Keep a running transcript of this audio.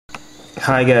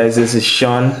Hi guys, this is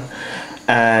Sean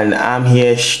and I'm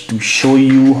here to show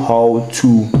you how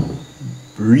to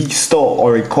restore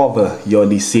or recover your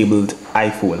disabled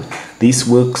iPhone. This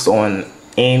works on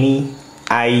any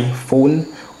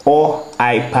iPhone or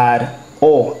iPad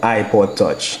or iPod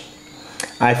Touch.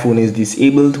 iPhone is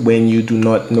disabled when you do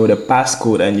not know the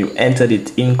passcode and you entered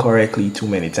it incorrectly too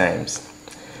many times.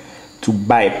 To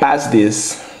bypass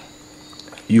this,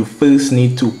 you first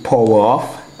need to power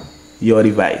off your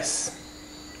device.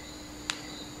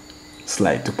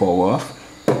 Slide to power off.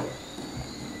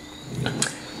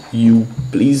 You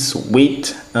please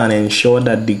wait and ensure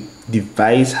that the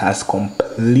device has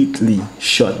completely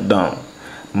shut down.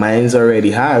 Mine's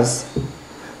already has.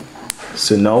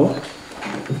 So now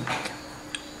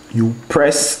you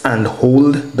press and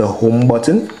hold the home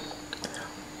button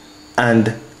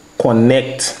and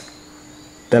connect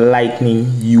the lightning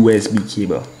USB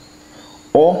cable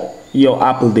or your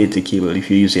Apple data cable if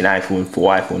you're using iPhone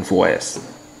 4, iPhone 4S.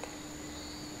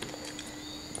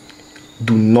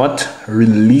 Do not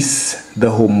release the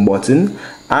home button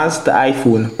as the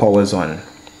iPhone powers on.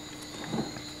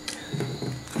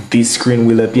 This screen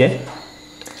will appear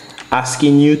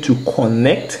asking you to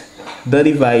connect the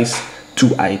device to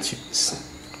iTunes.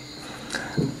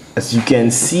 As you can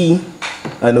see,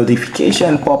 a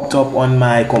notification popped up on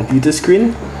my computer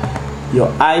screen. Your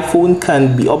iPhone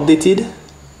can be updated.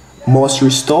 Must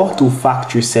restore to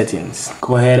factory settings.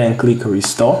 Go ahead and click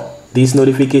restore. This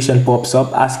notification pops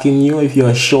up asking you if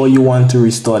you're sure you want to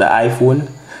restore the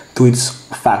iPhone to its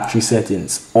factory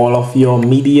settings. All of your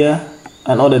media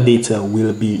and other data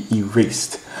will be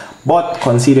erased. But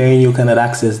considering you cannot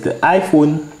access the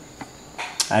iPhone,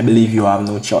 I believe you have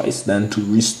no choice than to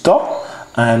restore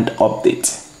and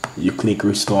update. You click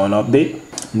restore and update.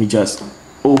 Let me just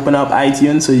open up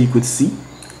iTunes so you could see.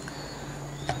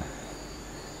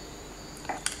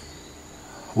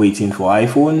 Waiting for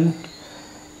iPhone.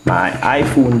 My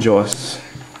iPhone just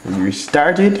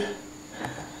restarted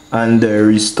and the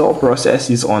restore process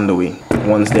is on the way.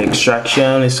 Once the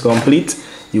extraction is complete,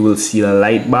 you will see a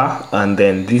light bar and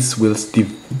then this will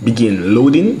begin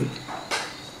loading.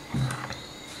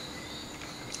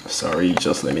 Sorry,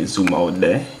 just let me zoom out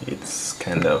there. It's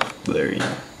kind of blurry.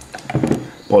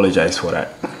 Apologize for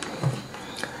that.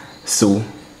 So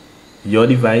your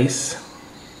device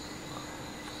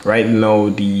right now,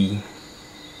 the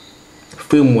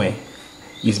firmware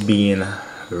is being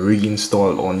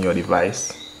reinstalled on your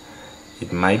device.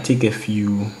 It might take a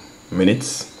few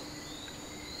minutes,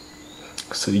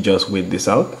 so you just wait this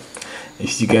out.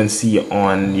 As you can see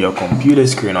on your computer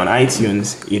screen on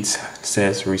iTunes, it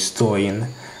says restoring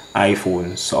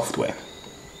iPhone software.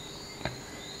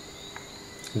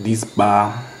 This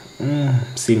bar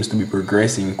seems to be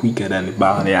progressing quicker than the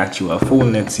bar on the actual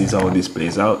phone. Let's see how this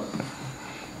plays out.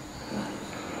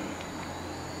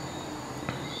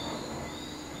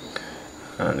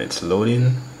 And it's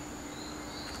loading.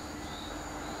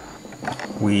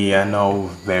 We are now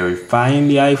verifying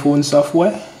the iPhone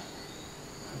software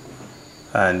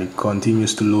and it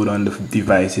continues to load on the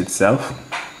device itself.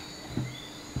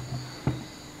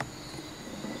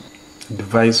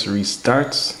 Device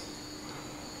restarts.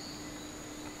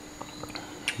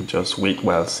 Just wait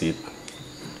while it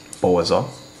powers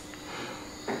off.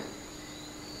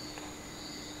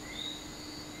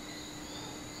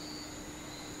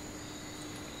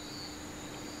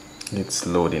 It's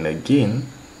loading again.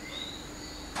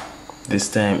 This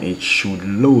time it should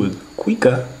load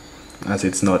quicker as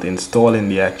it's not installing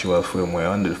the actual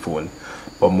firmware on the phone,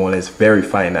 but more or less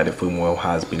verifying that the firmware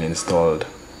has been installed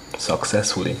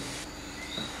successfully.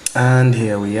 And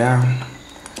here we are.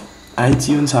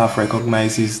 iTunes have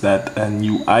recognizes that a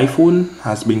new iPhone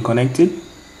has been connected.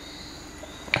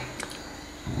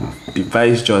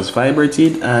 Device just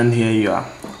vibrated and here you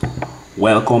are.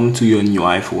 Welcome to your new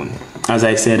iPhone. As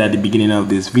I said at the beginning of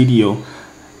this video,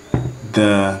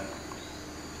 the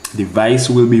device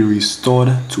will be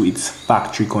restored to its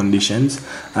factory conditions.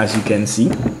 As you can see,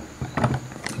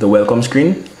 the welcome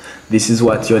screen. This is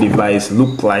what your device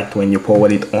looked like when you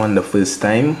powered it on the first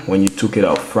time, when you took it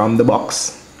out from the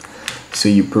box. So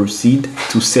you proceed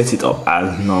to set it up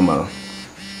as normal.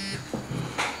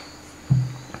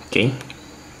 Okay.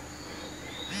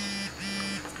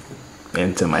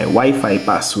 Enter my Wi-Fi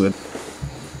password.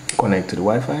 Connect to the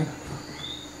Wi-Fi.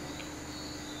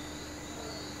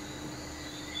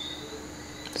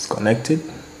 It's connected.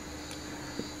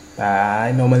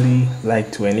 I normally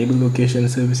like to enable location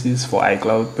services for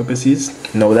iCloud purposes.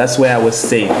 Now that's where I was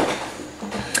saying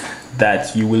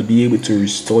that you will be able to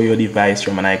restore your device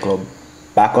from an iCloud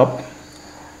backup.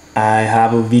 I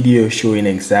have a video showing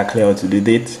exactly how to do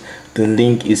that. The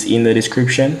link is in the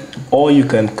description, or you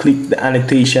can click the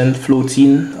annotation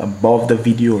floating above the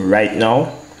video right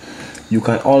now. You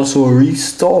can also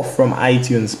restore from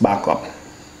iTunes backup.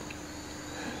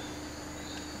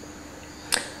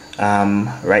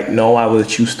 Right now I will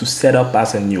choose to set up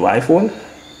as a new iPhone,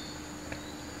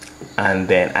 and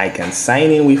then I can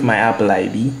sign in with my Apple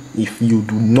ID. If you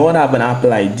do not have an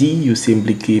Apple ID, you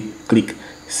simply click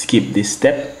skip this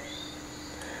step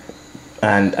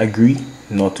and agree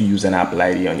not to use an Apple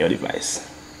ID on your device.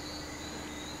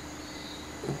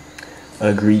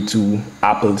 Agree to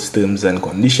Apple's terms and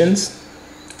conditions.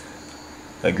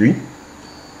 Agree.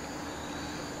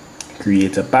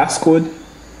 Create a passcode.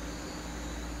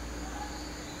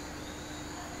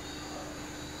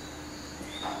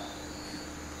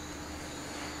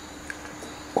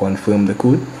 Confirm the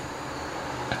code.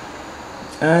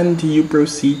 And you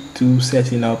proceed to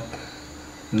setting up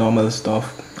normal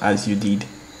stuff as you did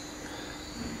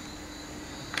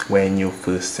when you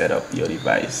first set up your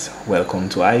device. Welcome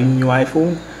to new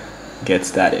iPhone. Get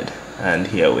started, and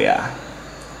here we are.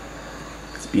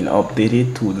 It's been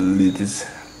updated to the latest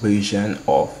version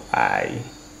of iOS.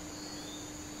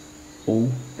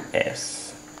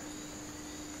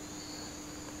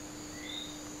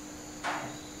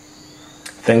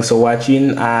 Thanks for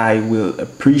watching. I will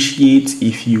appreciate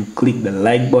if you click the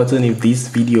like button if this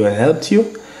video helped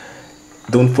you.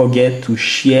 Don't forget to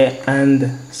share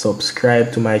and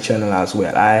subscribe to my channel as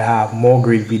well. I have more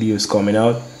great videos coming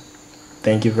out.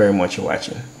 Thank you very much for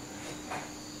watching.